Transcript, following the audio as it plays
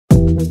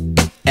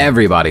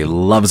Everybody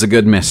loves a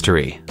good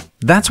mystery.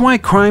 That's why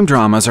crime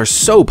dramas are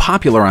so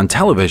popular on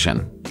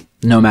television.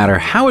 No matter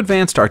how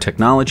advanced our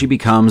technology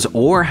becomes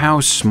or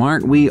how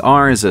smart we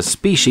are as a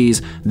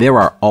species, there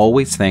are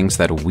always things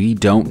that we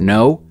don't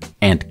know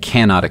and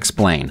cannot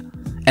explain.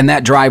 And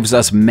that drives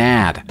us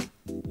mad.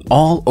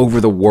 All over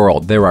the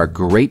world, there are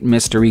great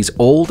mysteries,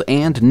 old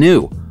and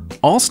new,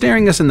 all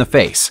staring us in the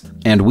face,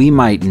 and we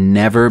might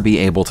never be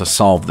able to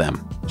solve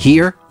them.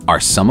 Here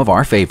are some of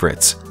our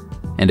favorites.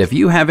 And if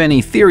you have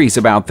any theories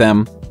about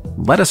them,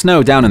 let us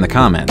know down in the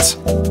comments.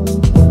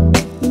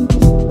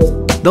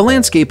 The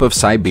landscape of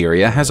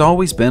Siberia has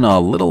always been a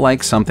little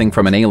like something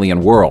from an alien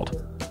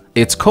world.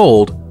 It's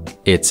cold,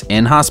 it's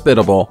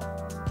inhospitable,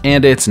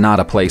 and it's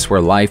not a place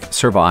where life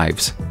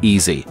survives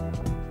easy.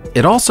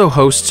 It also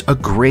hosts a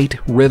great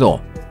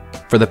riddle.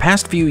 For the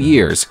past few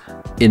years,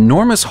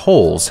 enormous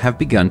holes have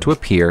begun to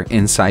appear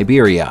in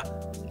Siberia,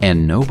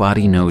 and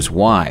nobody knows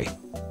why.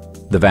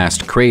 The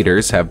vast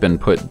craters have been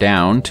put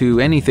down to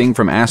anything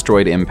from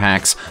asteroid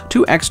impacts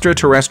to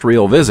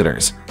extraterrestrial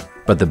visitors,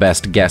 but the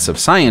best guess of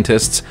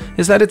scientists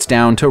is that it's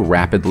down to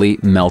rapidly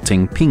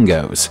melting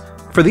pingos.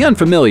 For the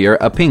unfamiliar,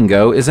 a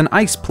pingo is an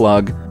ice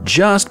plug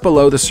just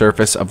below the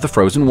surface of the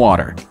frozen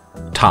water,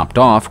 topped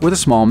off with a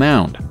small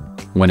mound.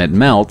 When it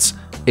melts,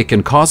 it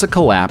can cause a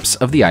collapse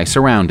of the ice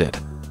around it.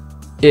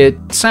 It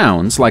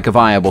sounds like a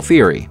viable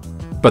theory,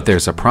 but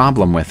there's a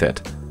problem with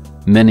it.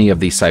 Many of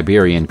the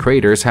Siberian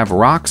craters have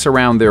rocks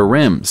around their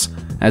rims,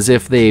 as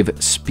if they've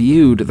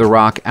spewed the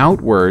rock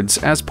outwards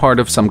as part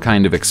of some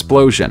kind of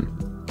explosion.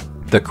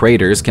 The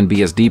craters can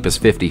be as deep as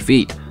 50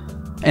 feet,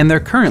 and they're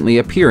currently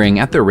appearing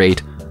at the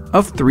rate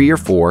of 3 or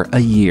 4 a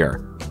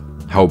year.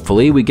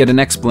 Hopefully, we get an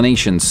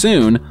explanation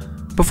soon,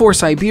 before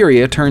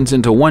Siberia turns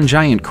into one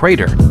giant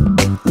crater.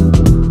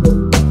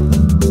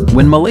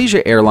 When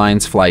Malaysia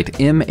Airlines flight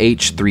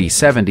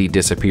MH370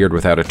 disappeared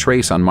without a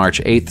trace on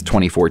March 8,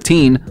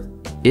 2014,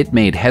 it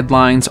made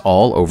headlines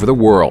all over the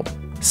world.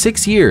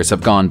 6 years have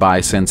gone by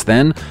since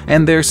then,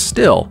 and there's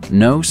still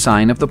no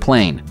sign of the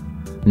plane.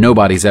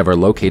 Nobody's ever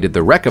located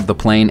the wreck of the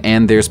plane,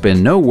 and there's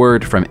been no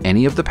word from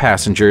any of the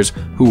passengers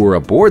who were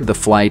aboard the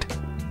flight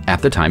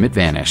at the time it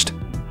vanished.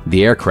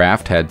 The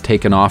aircraft had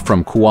taken off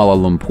from Kuala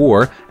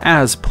Lumpur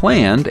as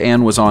planned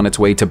and was on its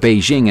way to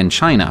Beijing in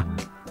China,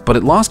 but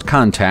it lost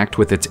contact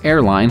with its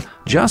airline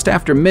just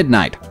after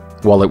midnight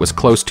while it was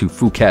close to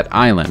Phuket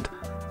Island.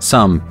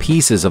 Some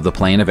pieces of the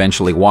plane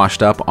eventually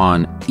washed up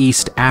on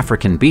East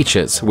African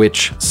beaches,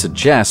 which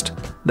suggest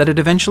that it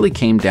eventually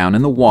came down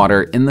in the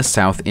water in the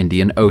South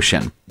Indian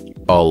Ocean,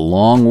 a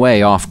long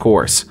way off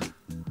course.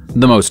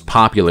 The most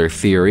popular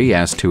theory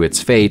as to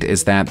its fate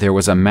is that there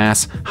was a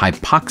mass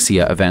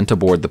hypoxia event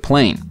aboard the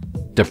plane,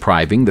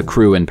 depriving the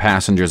crew and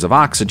passengers of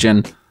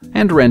oxygen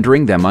and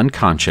rendering them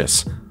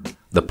unconscious.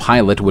 The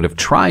pilot would have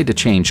tried to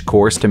change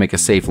course to make a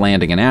safe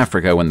landing in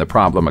Africa when the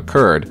problem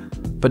occurred,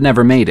 but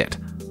never made it.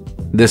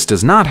 This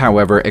does not,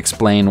 however,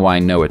 explain why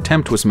no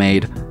attempt was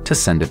made to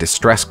send a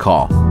distress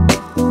call.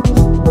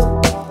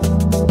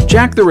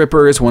 Jack the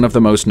Ripper is one of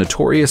the most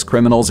notorious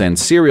criminals and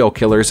serial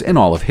killers in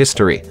all of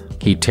history.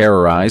 He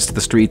terrorized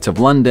the streets of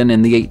London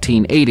in the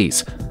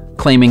 1880s,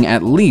 claiming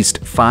at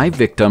least 5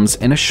 victims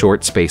in a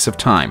short space of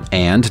time,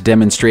 and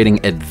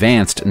demonstrating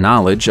advanced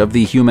knowledge of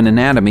the human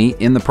anatomy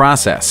in the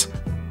process.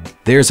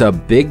 There's a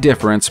big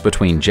difference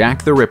between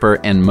Jack the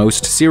Ripper and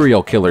most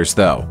serial killers,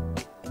 though.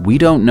 We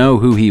don't know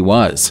who he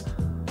was.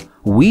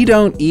 We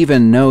don't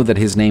even know that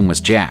his name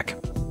was Jack.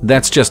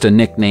 That's just a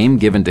nickname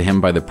given to him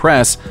by the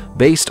press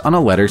based on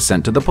a letter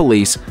sent to the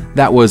police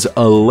that was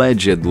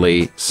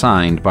allegedly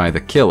signed by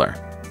the killer.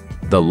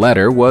 The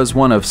letter was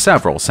one of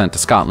several sent to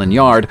Scotland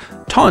Yard,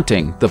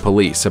 taunting the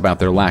police about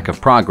their lack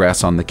of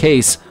progress on the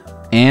case,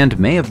 and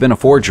may have been a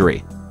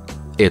forgery.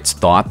 It's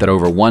thought that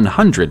over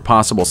 100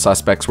 possible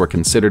suspects were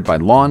considered by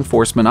law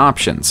enforcement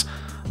options,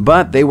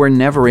 but they were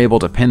never able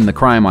to pin the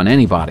crime on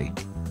anybody.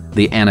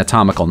 The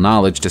anatomical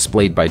knowledge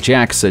displayed by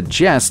Jack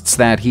suggests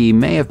that he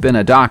may have been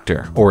a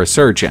doctor or a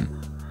surgeon,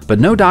 but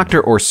no doctor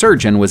or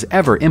surgeon was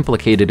ever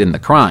implicated in the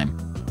crime.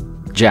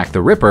 Jack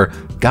the Ripper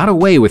got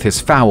away with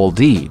his foul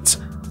deeds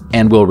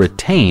and will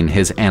retain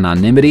his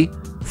anonymity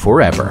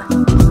forever.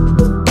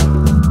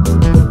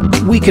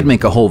 We could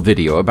make a whole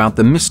video about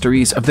the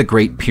mysteries of the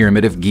Great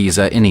Pyramid of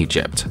Giza in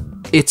Egypt.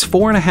 It's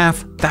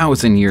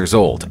 4,500 years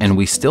old, and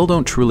we still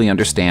don't truly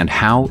understand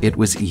how it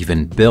was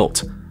even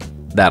built.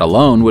 That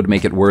alone would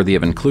make it worthy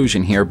of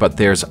inclusion here, but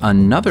there's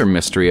another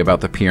mystery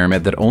about the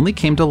pyramid that only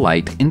came to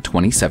light in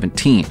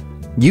 2017.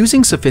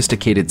 Using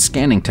sophisticated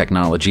scanning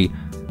technology,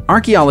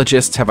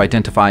 archaeologists have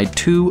identified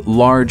 2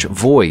 large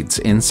voids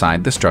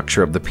inside the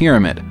structure of the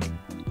pyramid,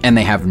 and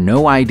they have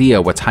no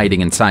idea what's hiding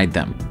inside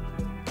them.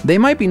 They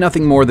might be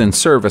nothing more than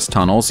service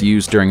tunnels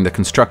used during the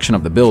construction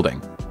of the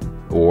building,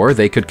 or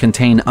they could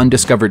contain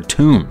undiscovered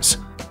tombs.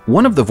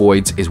 One of the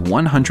voids is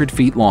 100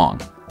 feet long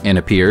and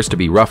appears to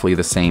be roughly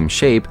the same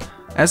shape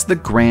as the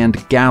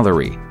Grand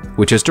Gallery,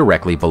 which is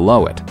directly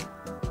below it.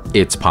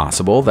 It's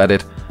possible that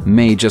it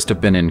may just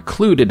have been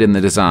included in the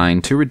design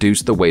to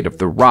reduce the weight of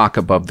the rock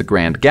above the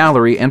Grand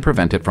Gallery and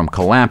prevent it from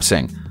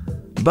collapsing.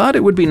 but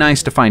it would be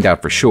nice to find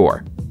out for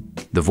sure.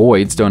 The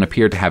voids don't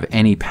appear to have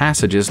any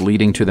passages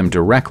leading to them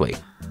directly,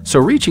 so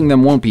reaching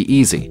them won't be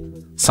easy.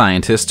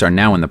 Scientists are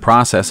now in the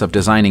process of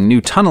designing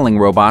new tunneling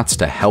robots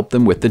to help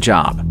them with the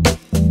job.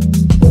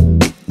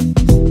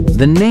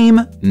 The name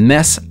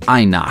Mes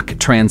Einak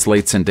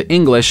translates into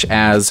English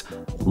as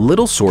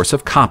Little Source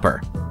of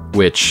Copper,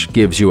 which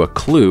gives you a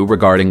clue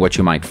regarding what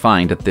you might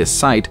find at this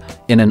site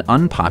in an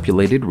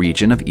unpopulated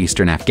region of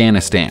eastern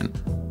Afghanistan.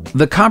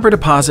 The copper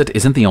deposit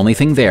isn't the only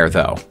thing there,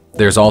 though.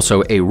 There's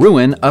also a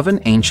ruin of an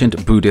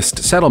ancient Buddhist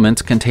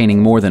settlement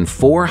containing more than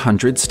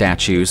 400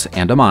 statues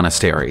and a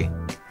monastery.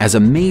 As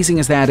amazing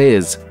as that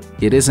is,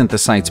 it isn't the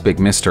site's big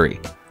mystery.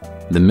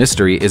 The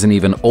mystery is an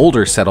even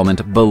older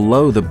settlement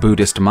below the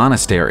Buddhist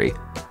monastery,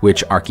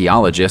 which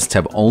archaeologists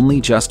have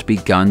only just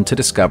begun to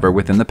discover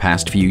within the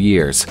past few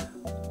years.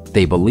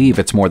 They believe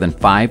it's more than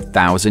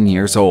 5,000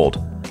 years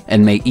old,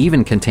 and may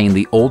even contain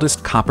the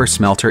oldest copper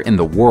smelter in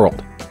the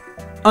world.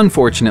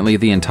 Unfortunately,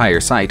 the entire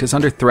site is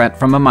under threat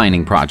from a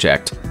mining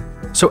project,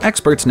 so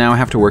experts now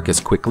have to work as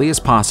quickly as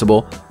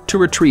possible to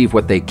retrieve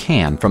what they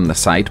can from the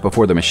site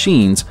before the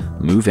machines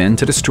move in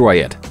to destroy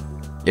it.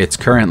 It's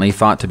currently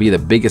thought to be the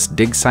biggest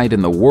dig site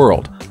in the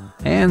world,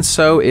 and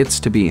so it's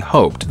to be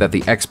hoped that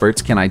the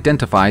experts can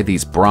identify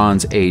these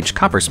Bronze Age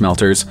copper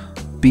smelters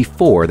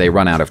before they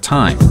run out of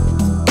time.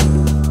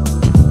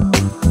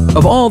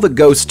 Of all the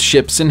ghost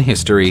ships in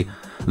history,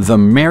 the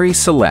Mary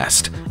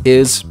Celeste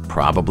is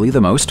probably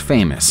the most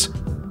famous.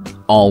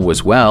 All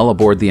was well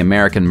aboard the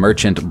American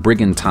merchant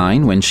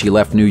Brigantine when she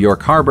left New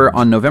York Harbor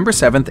on November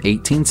 7,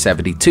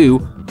 1872,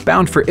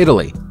 bound for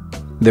Italy.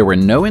 There were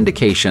no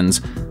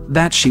indications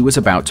that she was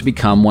about to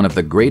become one of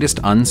the greatest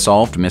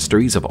unsolved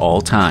mysteries of all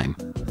time.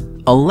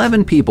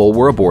 11 people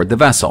were aboard the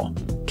vessel: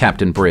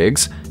 Captain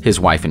Briggs, his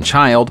wife and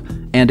child,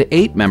 and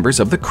 8 members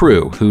of the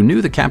crew who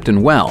knew the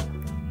captain well.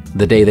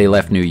 The day they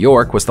left New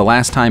York was the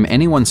last time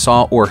anyone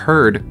saw or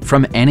heard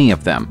from any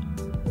of them.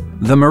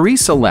 The Marie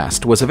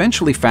Celeste was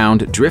eventually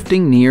found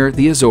drifting near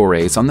the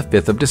Azores on the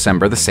 5th of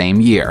December the same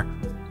year.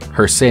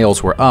 Her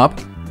sails were up,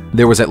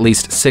 there was at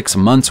least 6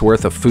 months'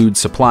 worth of food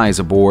supplies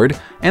aboard,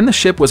 and the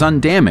ship was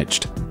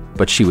undamaged,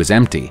 but she was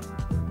empty.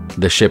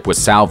 The ship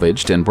was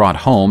salvaged and brought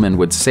home and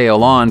would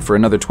sail on for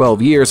another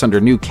 12 years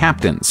under new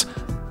captains.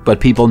 But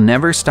people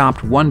never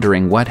stopped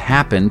wondering what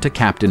happened to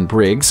Captain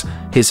Briggs,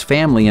 his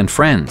family, and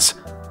friends.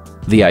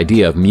 The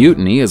idea of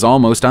mutiny is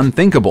almost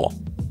unthinkable,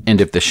 and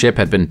if the ship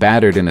had been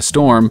battered in a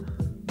storm,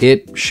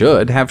 it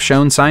should have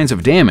shown signs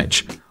of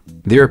damage.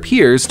 There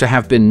appears to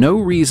have been no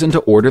reason to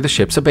order the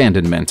ship's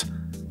abandonment,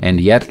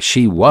 and yet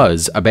she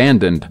was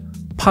abandoned.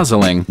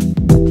 Puzzling.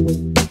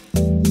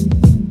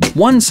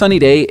 One sunny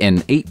day in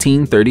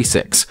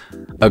 1836,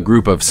 a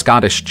group of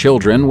Scottish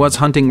children was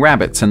hunting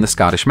rabbits in the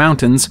Scottish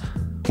mountains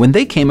when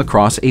they came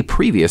across a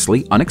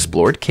previously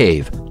unexplored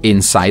cave.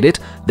 Inside it,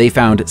 they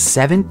found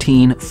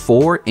 17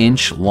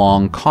 4-inch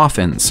long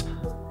coffins,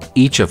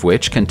 each of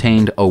which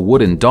contained a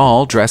wooden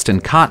doll dressed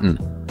in cotton.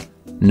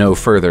 No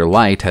further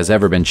light has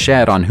ever been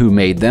shed on who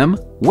made them,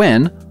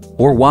 when,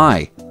 or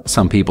why.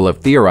 Some people have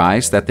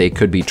theorized that they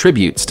could be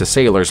tributes to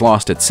sailors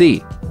lost at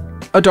sea.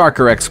 A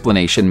darker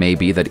explanation may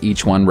be that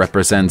each one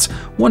represents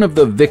one of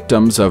the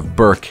victims of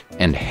Burke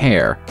and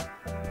Hare.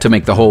 To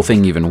make the whole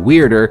thing even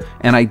weirder,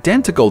 an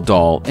identical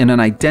doll in an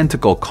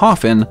identical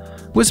coffin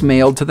was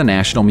mailed to the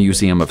National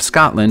Museum of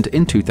Scotland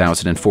in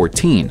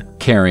 2014,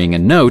 carrying a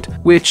note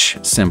which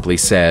simply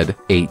said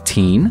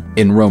 18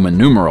 in Roman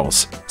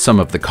numerals. Some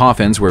of the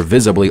coffins were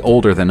visibly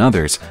older than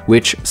others,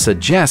 which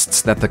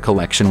suggests that the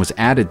collection was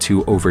added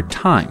to over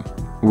time,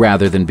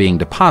 rather than being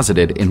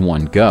deposited in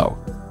one go.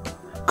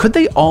 Could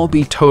they all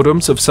be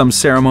totems of some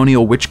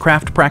ceremonial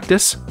witchcraft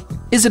practice?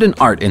 Is it an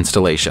art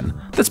installation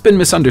that's been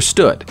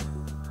misunderstood?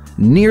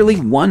 Nearly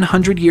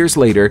 100 years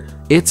later,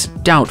 it's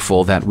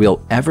doubtful that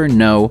we'll ever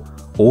know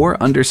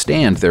or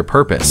understand their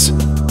purpose.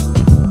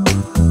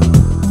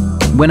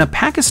 When a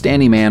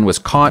Pakistani man was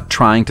caught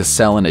trying to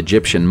sell an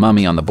Egyptian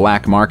mummy on the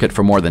black market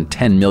for more than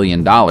 $10 million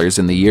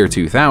in the year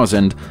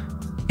 2000,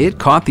 it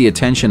caught the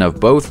attention of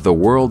both the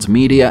world's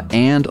media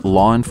and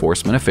law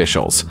enforcement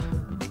officials.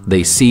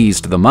 They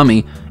seized the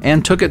mummy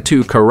and took it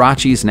to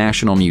Karachi's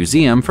National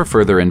Museum for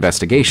further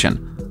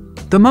investigation.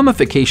 The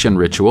mummification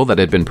ritual that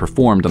had been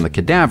performed on the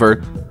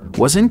cadaver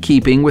was in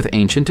keeping with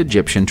ancient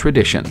Egyptian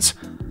traditions,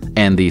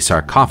 and the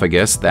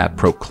sarcophagus that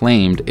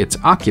proclaimed its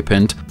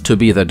occupant to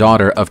be the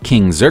daughter of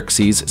King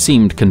Xerxes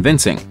seemed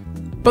convincing.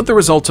 But the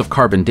results of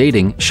carbon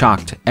dating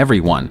shocked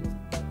everyone.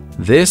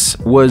 This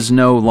was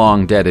no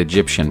long-dead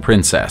Egyptian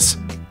princess.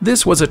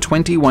 This was a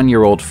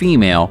 21-year-old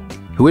female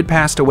who had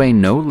passed away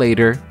no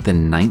later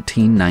than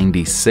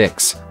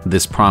 1996.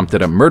 This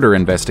prompted a murder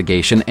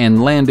investigation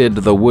and landed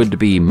the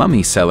would-be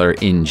mummy seller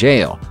in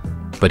jail.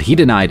 But he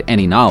denied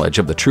any knowledge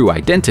of the true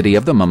identity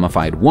of the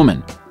mummified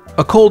woman.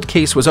 A cold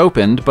case was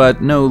opened,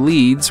 but no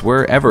leads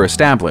were ever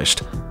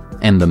established,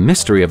 and the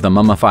mystery of the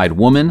mummified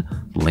woman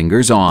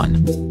lingers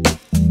on.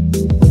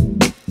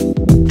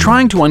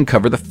 Trying to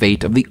uncover the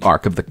fate of the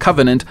Ark of the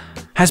Covenant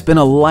has been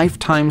a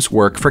lifetime's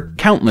work for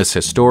countless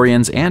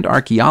historians and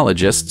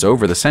archaeologists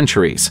over the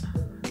centuries.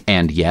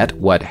 And yet,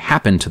 what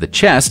happened to the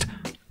chest,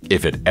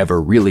 if it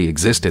ever really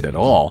existed at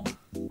all,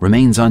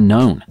 remains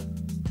unknown.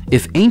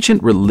 If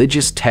ancient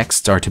religious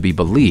texts are to be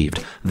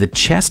believed, the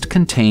chest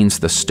contains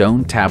the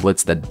stone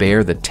tablets that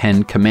bear the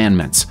 10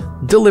 Commandments,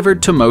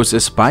 delivered to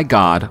Moses by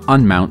God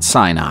on Mount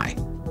Sinai.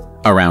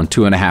 Around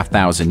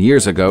 2,500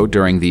 years ago,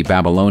 during the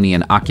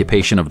Babylonian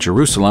occupation of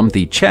Jerusalem,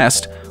 the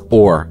chest,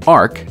 or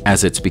Ark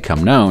as it's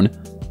become known,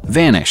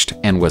 vanished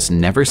and was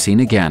never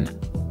seen again.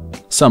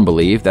 Some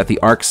believe that the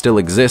Ark still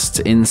exists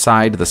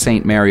inside the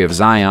St. Mary of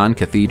Zion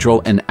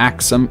Cathedral in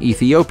Aksum,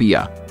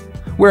 Ethiopia,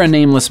 where a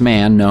nameless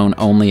man known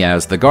only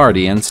as the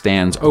Guardian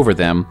stands over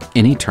them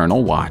in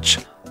eternal watch.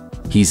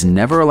 He's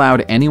never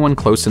allowed anyone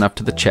close enough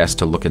to the chest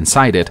to look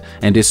inside it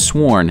and is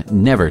sworn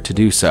never to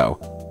do so.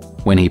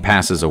 When he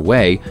passes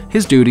away,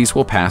 his duties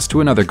will pass to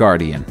another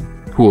Guardian,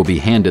 who will be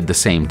handed the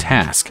same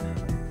task.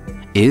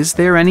 Is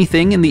there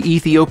anything in the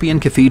Ethiopian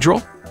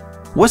cathedral?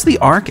 Was the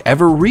Ark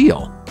ever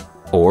real?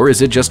 Or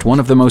is it just one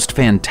of the most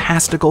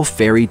fantastical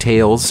fairy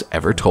tales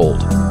ever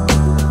told?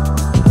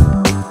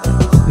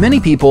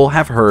 Many people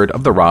have heard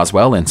of the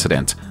Roswell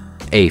incident,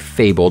 a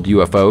fabled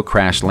UFO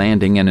crash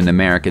landing in an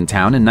American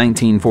town in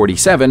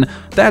 1947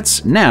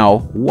 that's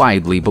now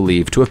widely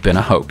believed to have been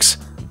a hoax.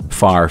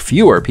 Far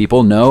fewer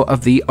people know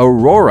of the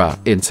Aurora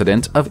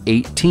incident of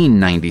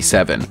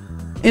 1897,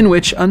 in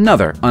which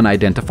another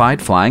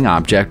unidentified flying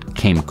object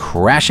came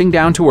crashing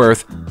down to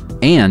Earth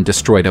and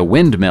destroyed a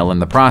windmill in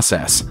the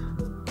process.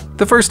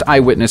 The first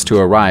eyewitness to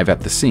arrive at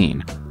the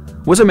scene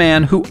was a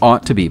man who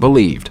ought to be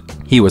believed.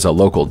 He was a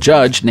local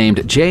judge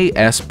named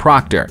J.S.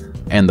 Proctor,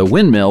 and the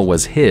windmill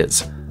was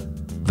his.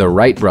 The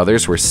Wright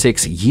brothers were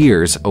 6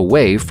 years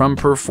away from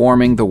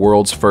performing the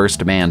world's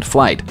first manned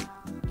flight,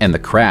 and the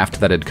craft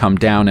that had come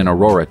down in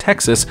Aurora,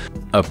 Texas,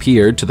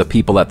 appeared to the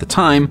people at the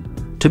time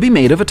to be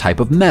made of a type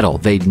of metal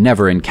they'd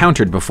never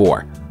encountered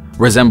before,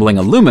 resembling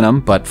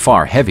aluminum but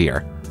far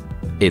heavier.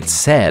 It's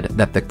said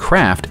that the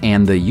craft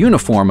and the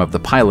uniform of the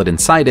pilot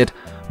inside it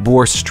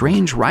bore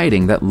strange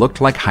writing that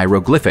looked like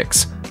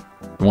hieroglyphics.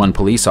 One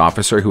police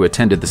officer who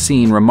attended the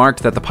scene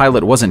remarked that the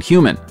pilot wasn't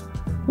human,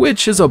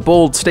 which is a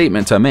bold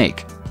statement to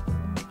make.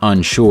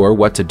 Unsure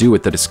what to do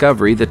with the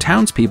discovery, the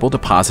townspeople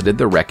deposited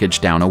the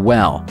wreckage down a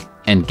well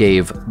and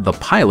gave the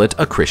pilot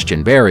a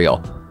Christian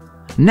burial.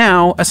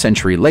 Now, a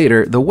century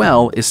later, the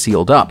well is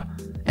sealed up,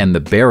 and the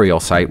burial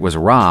site was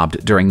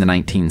robbed during the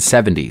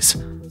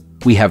 1970s.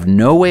 We have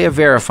no way of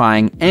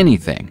verifying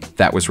anything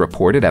that was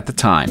reported at the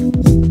time.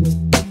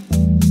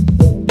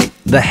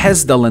 The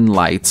Hesdalen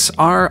lights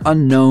are a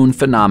known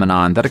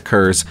phenomenon that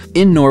occurs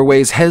in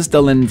Norway's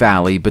Hesdalen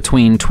Valley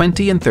between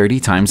 20 and 30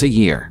 times a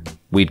year.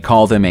 We'd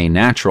call them a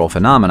natural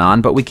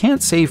phenomenon, but we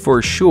can't say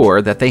for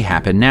sure that they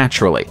happen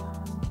naturally.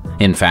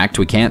 In fact,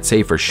 we can't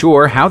say for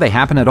sure how they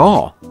happen at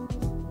all.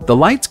 The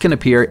lights can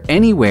appear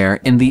anywhere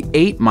in the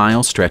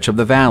 8-mile stretch of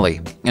the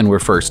valley, and were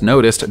first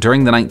noticed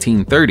during the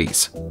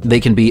 1930s. They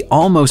can be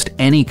almost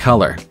any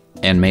color,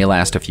 and may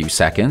last a few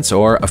seconds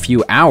or a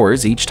few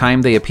hours each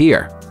time they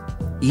appear.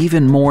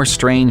 Even more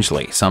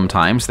strangely,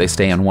 sometimes they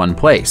stay in one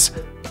place,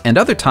 and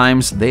other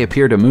times they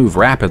appear to move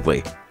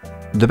rapidly.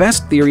 The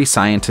best theory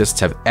scientists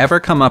have ever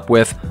come up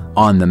with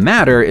on the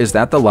matter is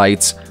that the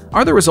lights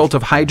are the result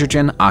of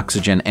hydrogen,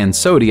 oxygen, and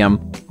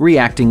sodium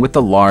reacting with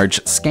the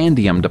large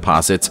scandium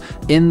deposits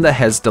in the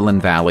Hesdalen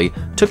Valley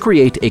to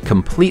create a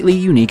completely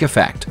unique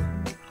effect,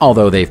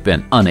 although they've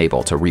been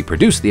unable to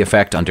reproduce the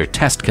effect under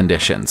test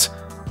conditions.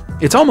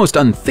 It's almost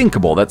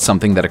unthinkable that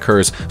something that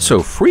occurs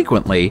so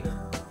frequently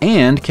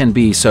and can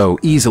be so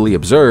easily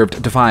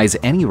observed defies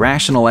any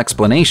rational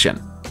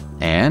explanation.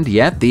 And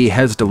yet the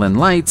Hesdalen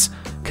lights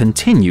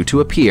continue to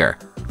appear,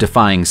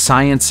 defying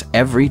science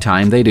every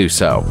time they do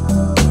so.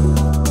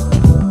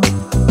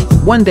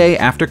 One day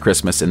after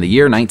Christmas in the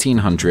year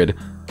 1900,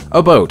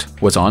 a boat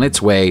was on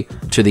its way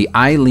to the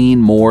Eileen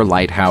Moore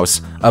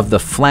Lighthouse of the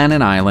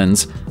Flannan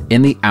Islands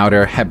in the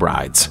Outer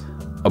Hebrides.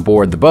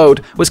 Aboard the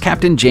boat was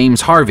Captain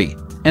James Harvey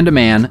and a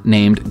man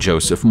named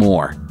Joseph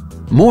Moore.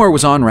 Moore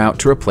was en route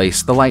to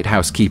replace the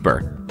lighthouse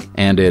keeper,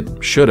 and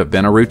it should have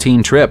been a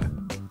routine trip.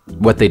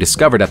 What they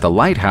discovered at the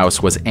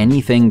lighthouse was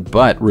anything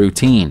but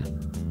routine.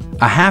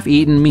 A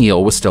half-eaten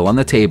meal was still on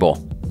the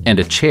table, and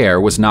a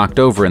chair was knocked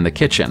over in the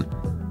kitchen.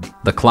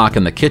 The clock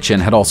in the kitchen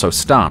had also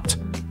stopped.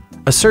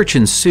 A search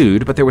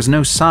ensued, but there was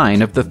no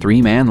sign of the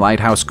 3-man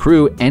lighthouse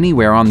crew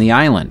anywhere on the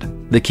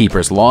island. The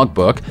keeper's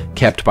logbook,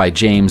 kept by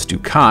James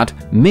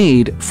Ducat,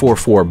 made for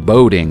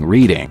foreboding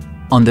reading.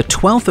 On the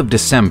 12th of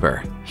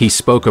December, he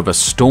spoke of a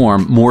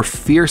storm more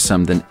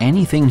fearsome than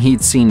anything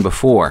he'd seen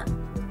before,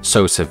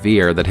 so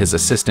severe that his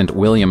assistant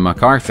William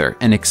MacArthur,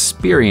 an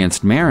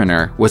experienced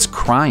mariner, was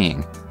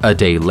crying. A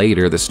day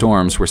later, the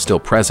storms were still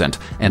present,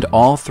 and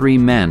all 3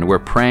 men were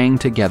praying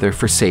together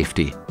for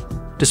safety,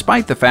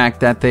 despite the fact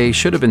that they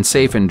should have been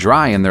safe and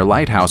dry in their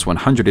lighthouse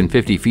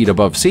 150 feet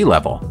above sea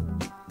level.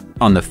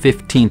 On the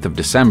 15th of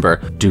December,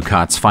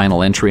 Ducat's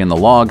final entry in the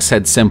log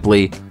said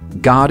simply,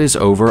 "God is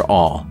over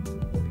all."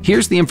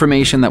 Here's the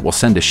information that will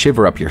send a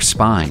shiver up your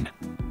spine.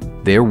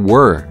 There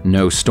were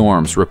no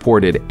storms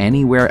reported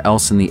anywhere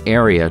else in the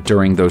area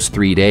during those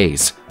 3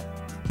 days.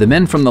 The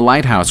men from the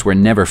lighthouse were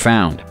never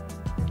found,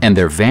 and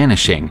their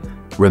vanishing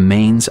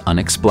remains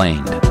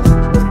unexplained.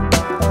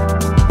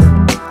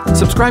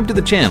 Subscribe to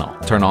the channel,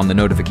 turn on the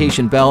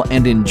notification bell,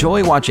 and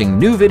enjoy watching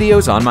new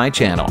videos on my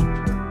channel.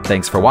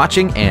 Thanks for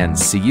watching, and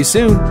see you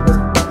soon!